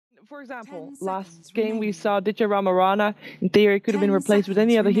For example, last game we saw Ditya Ramarana. In theory, could have been replaced with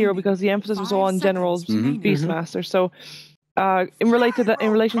any other hero because the emphasis was all on General's Beastmaster. So, in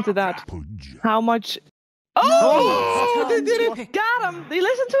relation to that, how much? Oh, they did it! Got him! They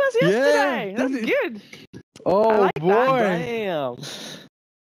listened to us yesterday. Yeah, that's good. Oh like boy! That. Damn.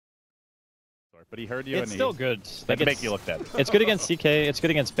 But he heard you. It's still good. That can make you look better. It's good against CK. It's good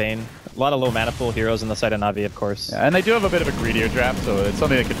against Bane. A lot of low mana pool heroes on the side of NaVi, of course. Yeah, and they do have a bit of a greedier draft, so it's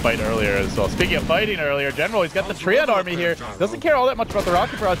something they could fight earlier as well. Speaking of fighting earlier, General, he's got the Triad army here. Doesn't care all that much about the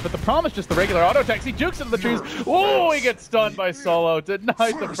Rocket Barrage, but the problem is just the regular auto attacks. He jukes into the trees. Oh, he gets stunned by Solo.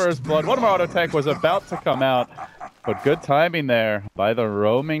 Denied the first blood. One more auto attack was about to come out, but good timing there by the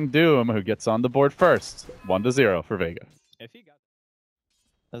roaming Doom, who gets on the board first. 1-0 for Vega. If he got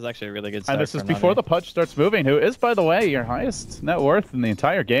This is actually a really good start. And this is before the Pudge starts moving, who is, by the way, your highest net worth in the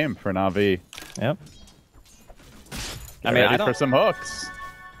entire game for NaVi. Yep. I mean, ready for some hooks.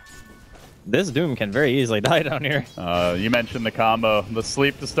 This Doom can very easily die down here. You mentioned the combo. The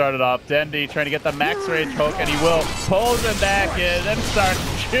sleep to start it off. Dendi trying to get the max range hook, and he will. Pulls him back in, and starts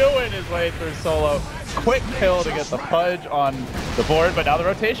chewing his way through Solo. Quick kill to get the Pudge on the board, but now the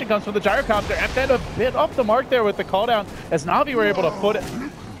rotation comes from the Gyrocopter. FN a bit off the mark there with the call down, as NaVi were able to put it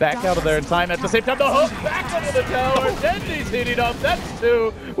back out of there in time. At the same time, the hook back under the tower. Dendi's heating up. That's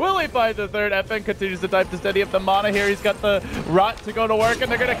 2. Will he find the 3rd? FN continues to dive. Does Dendi have the mana here? He's got the Rot to go to work,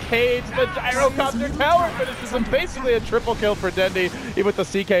 and they're going to cage the Gyrocopter tower. Finishes him basically a triple kill for Dendi. Even with the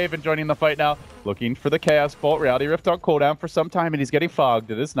CK even joining the fight now. Looking for the Chaos Bolt. Reality Rift on cooldown for some time, and he's getting fogged.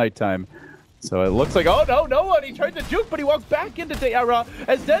 It is nighttime. So it looks like, oh no one! He tried to juke, but he walked back into Deara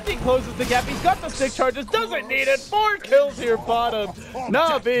as Dendi closes the gap. He's got the stick charges, doesn't need it. 4 kills here bottom.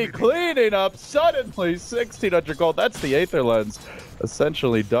 NaVi cleaning up suddenly. 1600 gold. That's the Aether Lens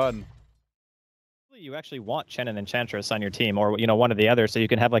essentially done. You actually want Chen and Enchantress on your team, or one or the other, so you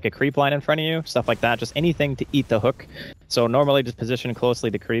can have like a creep line in front of you, stuff like that. Just anything to eat the hook. So normally just position closely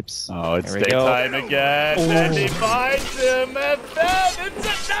to creeps. Oh, it's daytime again. Dendi finds him, and then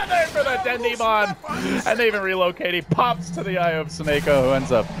it's another for the Dendimon. And they even relocate. He pops to the eye of Snako, who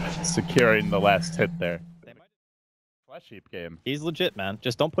ends up securing the last hit there. Flash Heap game. He's legit, man.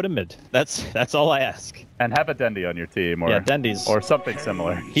 Just don't put him mid. That's all I ask. And have a Dendi on your team, or Dendi's or something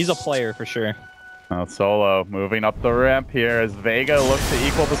similar. He's a player for sure. Now Solo moving up the ramp here as Vega looks to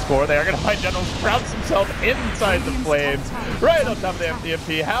equal the score. They are going to find General sprouts himself inside the flames, right on top of the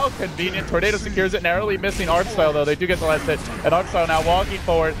FDMP. How convenient. Tornado secures it, narrowly missing Arcstyle though. They do get the last hit, and Arcstyle now walking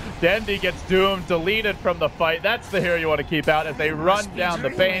forward. Dendi gets doomed, deleted from the fight. That's the hero you want to keep out as they run down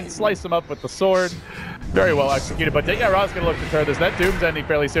the Bane, slice him up with the sword. Very well executed, but Ra's going to look to turn this. That Doom's ending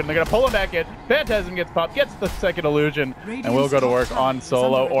fairly soon. They're going to pull him back in. Phantasm gets popped, gets the second illusion, and we'll go to work on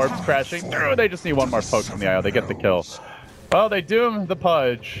Solo. Orbs crashing through. They just need one more poke from the IO. They get the kill. Well, they doom the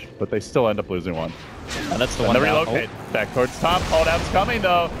Pudge, but they still end up losing one. And that's the one. They relocate back towards top. Call down's coming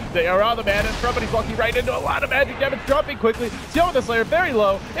though. They are on the man in front, but he's walking right into a lot of magic damage, dropping quickly. Still with the Slayer, very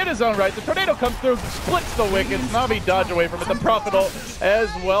low in his own right. The tornado comes through, splits the wickets. NaVi dodge away from it. The Prophet as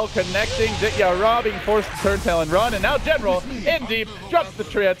well connecting. Ditya being forced to turn tail and run, and now General in deep drops the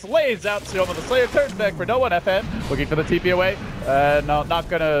treants, lays out Seal on the Slayer, turns back for no one. FN looking for the TP away. No, not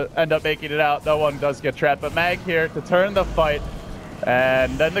gonna end up making it out. No one does get trapped, but Mag here to turn the fight.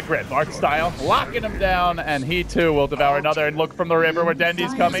 And then the Grid, Arcstyle locking him down, and he too will devour another and look from the river where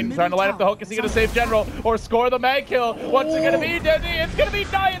Dendi's coming, trying to light up the hook. Is he going to save General or score the mag kill? What's it going to be, Dendi? It's going to be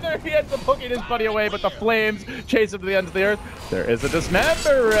neither. He ends up hooking his buddy away, but the flames chase him to the ends of the earth. There is a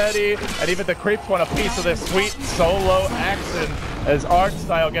dismember ready, and even the creeps want a piece of this sweet Solo action as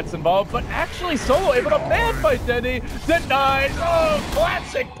Arcstyle gets involved, but actually Solo able to man fight Dendi. Denied. Oh,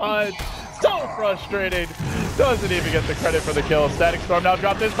 classic Pudge. So frustrating. Doesn't even get the credit for the kill. Static Storm now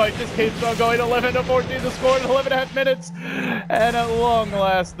dropped this fight. Just keeps on going. 11-14 the score in 11.5 minutes. And at long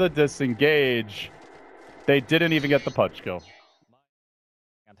last, the disengage. They didn't even get the Pudge kill.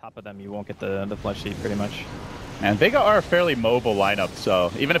 On top of them, you won't get the flesh sheet pretty much. And Vega are a fairly mobile lineup,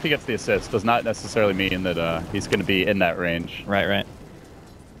 so even if he gets the assist, does not necessarily mean that he's going to be in that range. Right.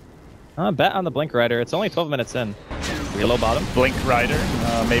 Bet on the Blink Rider. It's only 12 minutes in. Reload bottom. Blink Rider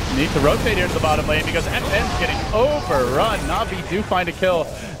may need to rotate here to the bottom lane because FN's getting overrun. NaVi do find a kill,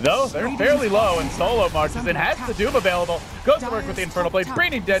 though they're fairly low, and Solo marches in, has the Doom available, goes to work with the Infernal Blade,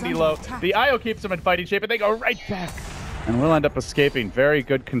 bringing Dendi low. The IO keeps him in fighting shape, and they go right back. And we'll end up escaping. Very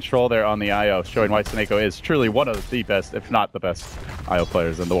good control there on the IO, showing why Snako is truly one of the best, if not the best, IO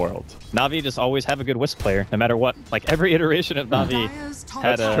players in the world. NaVi just always have a good Wisp player, no matter what. Like every iteration of NaVi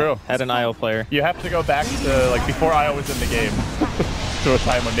had an IO player. You have to go back to like before IO was in the game, to a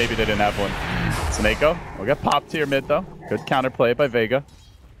time when maybe they didn't have one. Snako will get popped here mid though. Good counterplay by Vega.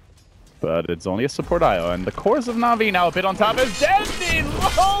 but it's only a support IO, and the cores of NaVi now a bit on top as Dendi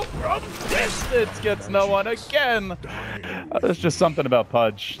low from distance gets no one again. There's just something about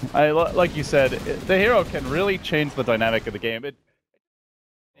Pudge. Like you said, the hero can really change the dynamic of the game.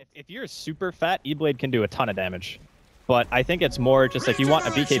 If you're super fat, E-Blade can do a ton of damage. But I think it's more just like you want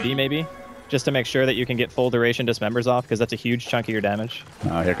a BKB maybe, just to make sure that you can get full duration dismembers off, because that's a huge chunk of your damage.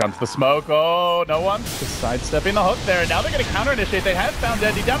 Here comes the smoke. Oh, no one. Just sidestepping the hook there. Now they're going to counter-initiate. They have found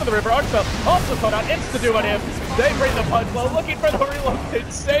Dendi down to the river. Arcspell also caught out. Insta-do on him. They bring the Pudge low, looking for the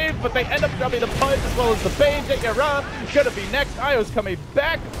reload save, but they end up dropping the Pudge as well as the Bane. Yara going to be next. Io's coming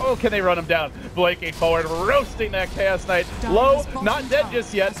back. Oh, can they run him down? Blanking forward, roasting that Chaos Knight. Low, not dead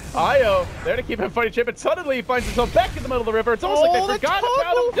just yet. Io there to keep him fighting chip, and suddenly he finds himself back in the middle of the river. It's almost like they forgot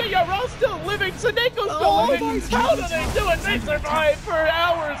about him. Yara still living. Saneko's still living. How do they do it? They survive for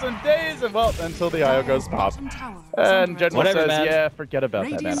hours and days, and well, until the IO goes pop. And General says, man. Yeah, forget about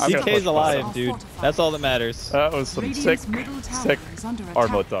that, man. DK's alive, dude. That's all that matters. That was some sick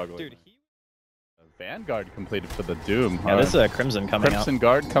armlet toggling. Dude, Vanguard completed for the Doom. Yeah, this is a Crimson coming out. Crimson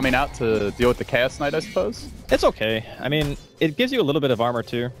Guard coming out to deal with the Chaos Knight, I suppose? It's okay. I mean, it gives you a little bit of armor,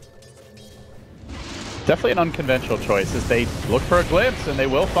 too. Definitely an unconventional choice as they look for a glimpse, and they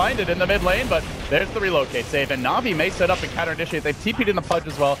will find it in the mid lane, but there's the relocate save, and NaVi may set up and counter-initiate. They've TP'd in the Pudge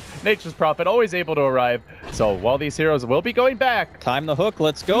as well. Nature's Prophet always able to arrive, so while these heroes will be going back... Time the hook,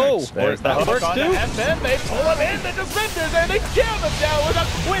 let's go! There's the hook works too. FN, they pull him in, the defenders, and they jam him down with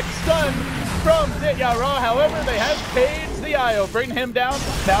a quick stun from Yara. However, they have caged the IO, bring him down.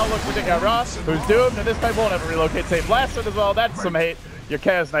 Now look for Yara, who's doomed, and this time won't have a relocate save. Blasted as well, that's some hate. Your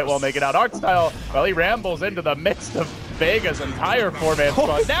Chaos Knight won't make it out. Artstyle, well, he rambles into the midst of Vega's entire four-man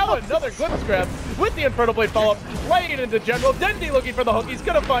squad. Now another glimpse grab with the Infernal Blade follow-up, laying into General. Dendi looking for the hook. He's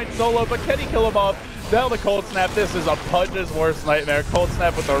going to find Solo, but can he kill him off? Now the Cold Snap. This is a Pudge's worst nightmare. Cold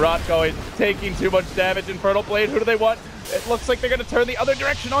Snap with the rot going, taking too much damage. Infernal Blade, who do they want? It looks like they're going to turn the other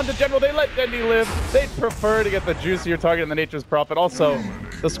direction onto General. They let Dendi live. They prefer to get the juicier target in the Nature's Prophet. Also,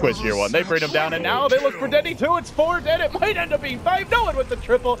 the squishier one. They bring him down, and now they look for Dendi too. It's 4 dead. It might end up being 5. No one with the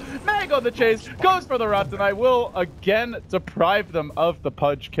triple. Mag on the chase. Goes for the rot, and I will again deprive them of the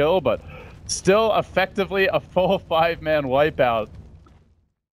Pudge kill, but still effectively a full 5-man wipeout.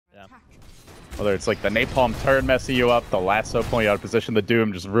 Whether it's like the Napalm turn messing you up, the lasso pulling you out of position, the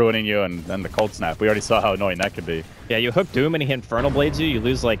Doom just ruining you, and then the Cold Snap. We already saw how annoying that could be. Yeah, you hook Doom and he Infernal Blades you, you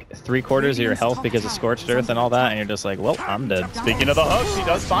lose like 3/4 of your health because of Scorched Earth and all that, and you're just like, well, I'm dead. Speaking of the hooks, he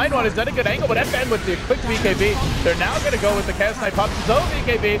does find one. Is that a good angle? But FN with the quick BKB. They're now going to go with the Chaos Knight pops his own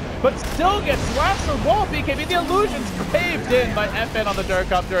BKB, but still gets lassoed wall BKB. The illusion's caved in by FN on the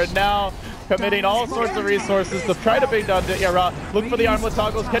Duracopter, and now committing all sorts of resources to try to bring down Yara. Look for the armlet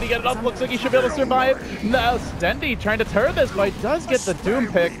toggles. Can he get it up? Looks like he should be able to survive. Now Dendi trying to turn this, but he does get the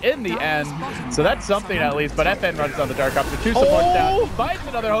Doom pick in the end. So that's something at least. But FN runs down the Darkcopter. 2 supports down. Finds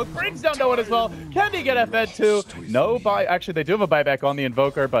another hook. Brings down no one as well. Can he get FN too? No buy. Actually, they do have a buyback on the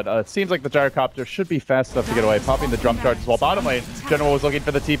Invoker, but it seems like the Gyrocopter should be fast enough to get away. Popping the drum charge as well. Bottom lane, General was looking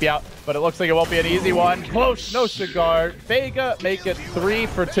for the TP out, but it looks like it won't be an easy one. Close, no cigar. Vega make it 3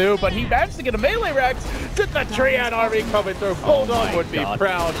 for 2, but he managed to get a melee Rex. Did the Triad army coming through. Bulldog would be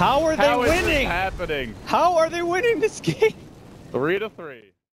proud. How are they winning? Happening? How are they winning this game? 3 to 3.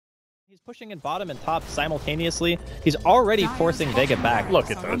 He's pushing in bottom and top simultaneously. He's already forcing Vega back.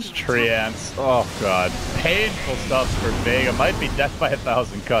 Look at those Triants. Oh god. Painful stuff for Vega. Might be death by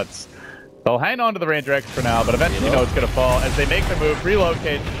 1,000 cuts. They'll hang on to the Ranger X for now, but eventually you know it's going to fall as they make the move,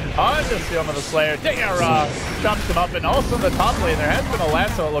 relocate onto Sealman of the Slayer. Yara jumps him up, and also in the top lane, there has been a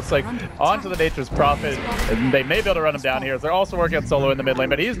lasso, it looks like, onto the Nature's Prophet, and they may be able to run him down here. They're also working on Solo in the mid lane,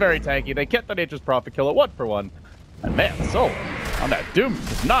 but he's very tanky. They get the Nature's Prophet kill at 1-for-1. And man, Solo on that Doom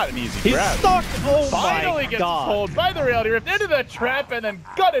is not an easy grab. He's stuck! Oh Finally gets pulled by the Reality Rift into the trap and then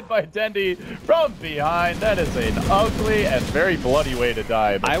gutted by Dendi from behind. That is an ugly and very bloody way to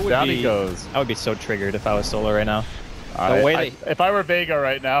die, but down he goes. I would be so triggered if I was Solo right now. If I were Vega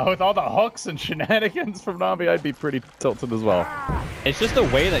right now, with all the hooks and shenanigans from NaVi, I'd be pretty tilted as well. It's just the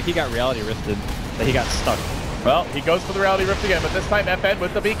way that he got Reality Rifted, that he got stuck. Well, he goes for the Reality Rift again, but this time FN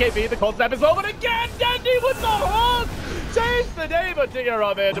with the BKB, the Cold Snap is over again! Dendi with the hook! Saves the day, but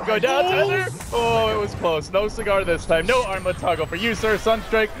Yara man to go down tether. Oh, it was close. No cigar this time. No armlet toggle for you, sir.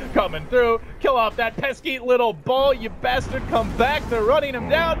 Sunstrike coming through. Kill off that pesky little ball, you bastard. Come back. They're running him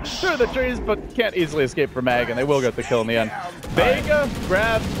down through the trees, but can't easily escape from Mag, and they will get the kill in the end. Vega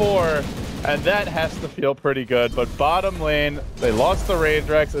grab 4. And that has to feel pretty good, but bottom lane, they lost the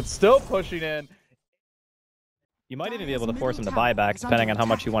Ranger X. It's still pushing in. You might even be able to force him to buy back, depending on how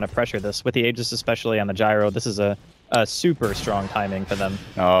much you want to pressure this. With the Aegis, especially on the Gyro, this is a super strong timing for them.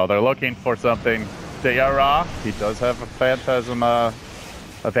 Oh, they're looking for something. Yara, he does have a Phantasm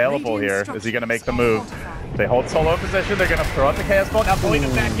available here. Is he going to make the move? They hold Solo in position. They're going to throw out the Chaos Ball. Now pulling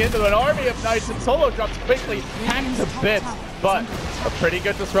him back into an army of Knights, and Solo drops quickly, hacked to bits. But a pretty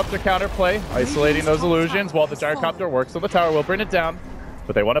good Disruptor counterplay, isolating those illusions while the Gyrocopter works on the tower. Will bring it down.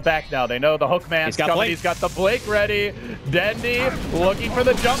 But they want to back now. They know the Hookman's coming. Blake. He's got the Blake ready. Dendi looking for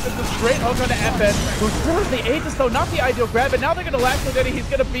the jump. It's a straight hook on the FN, who throws the Aegis, though not the ideal grab. But now they're going to lash with Dendi. He's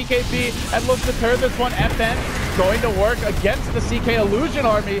going to BKB and look to turn this one. FN going to work against the CK Illusion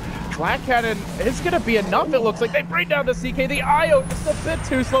army. Black Cannon is going to be enough, it looks like. They bring down the CK. The IO just a bit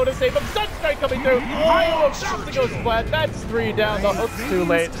too slow to save him. Sunstrike coming through. IO about to go splat. That's 3 down. The hook's too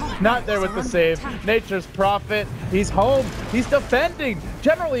late. Not there with the save. Nature's Prophet. He's home. He's defending.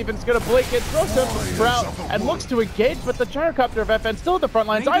 General Even's going to blink it. Throws up the Sprout and looks to engage, but the Gyrocopter of FN still at the front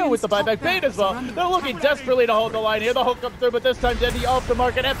lines. IO with the buyback. Bait as well. They're looking desperately to hold the line here. The hook comes through, but this time Dendi off the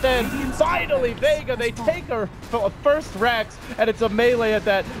mark. And FN finally, Vega, they take her first Rax, and it's a melee at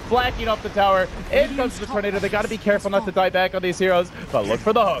that. Flacking off the tower. In comes the Tornado. They got to be careful not to die back on these heroes, but look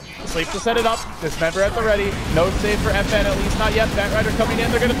for the hook. Sleep to set it up. Dismember at the ready. No save for FN, at least not yet. Batrider coming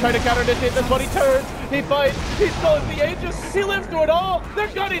in. They're going to try to counter-initiate this one. He turns. He fights. He slows the Aegis. He lives through it all. They're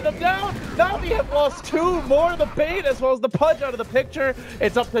gunning them down. NaVi have lost 2 more. The bait as well as the Pudge out of the picture.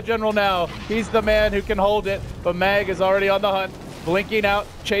 It's up to General now. He's the man who can hold it, but Mag is already on the hunt. Blinking out,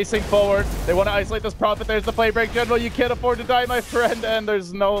 chasing forward. They want to isolate this Prophet. There's the play break. General, you can't afford to die, my friend. And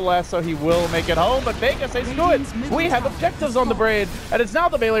there's no lasso. He will make it home. But Vega says, screw it. We have objectives on the brain. And it's now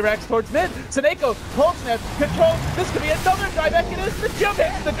the melee racks towards mid. Seneko, Cold Snap, control. This could be another dieback. It is the jump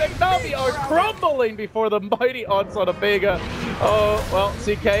hits. The NaVi are crumbling before the mighty onslaught of Vega. Oh, well,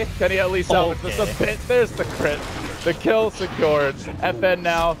 CK, can he at least salvage this a bit? There's the crit. The kill secured. FN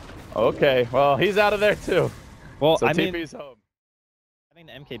now. Okay, well, he's out of there too. Well, so I mean, TP's home.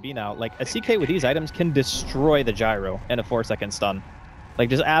 Having the MKB now, like a CK with these items can destroy the gyro in a 4-second stun. Like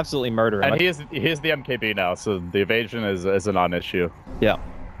just absolutely murder him. And he is the MKB now, so the evasion is a non-issue. Yeah.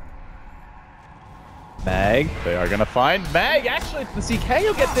 Mag. They are gonna find Mag. Actually, the CK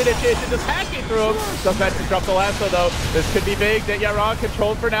will get the initiation, just hacking through him. Does manage to drop the lasso though. This could be big. That Yara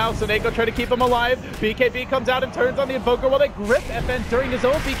controlled for now. So Seneko trying to keep him alive. BKB comes out and turns on the Invoker while they grip FN during his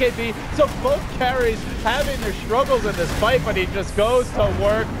own BKB. So both carries having their struggles in this fight, but he just goes to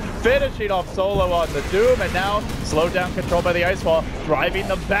work, finishing off Solo on the Doom, and now slowed down, controlled by the Ice Wall, driving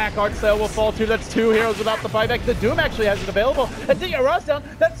them back. Artsail will fall too. That's 2 heroes without the buyback. The Doom actually has it available. And Yara's down.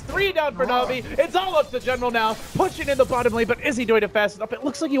 That's 3 down for NaVi. It's all up to General now, pushing in the bottom lane, but is he doing it fast enough? It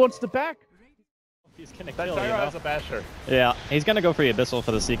looks like he wants to back. He's gonna kill, Gyro has a basher. Yeah, he's gonna go for the Abyssal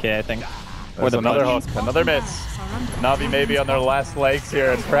for the CK, I think. Or another hook, another miss. NaVi maybe on their last legs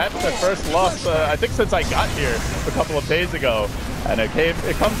here, and perhaps their first loss, I think since I got here a couple of days ago. And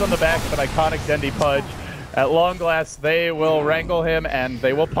it comes on the back of an iconic Dendi Pudge. At long last, they will wrangle him and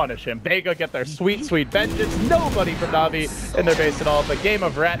they will punish him. Vega get their sweet, sweet vengeance. Nobody from NaVi in their base at all. The game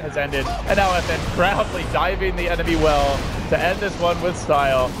of Rat has ended, and now FN proudly diving the enemy well to end this one with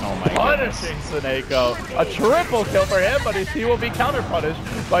style. Oh my punishing Seneko. A triple kill for him, but he will be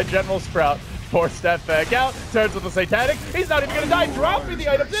counter-punished by General Sprout. Forced step back out, turns with the Satanic. He's not even gonna die, dropping the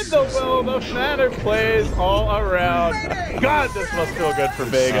items in the well. The manner plays all around. God, this must feel good for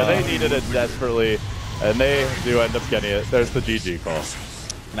Vega. They needed it desperately, and they do end up getting it. There's the GG call.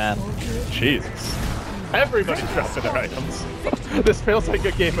 Man. Jesus. Everybody's dropping their items. This feels like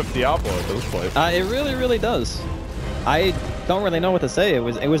a game of Diablo at this point. It really, really does. I don't really know what to say. It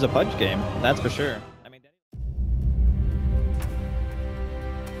was a Pudge game, that's for sure.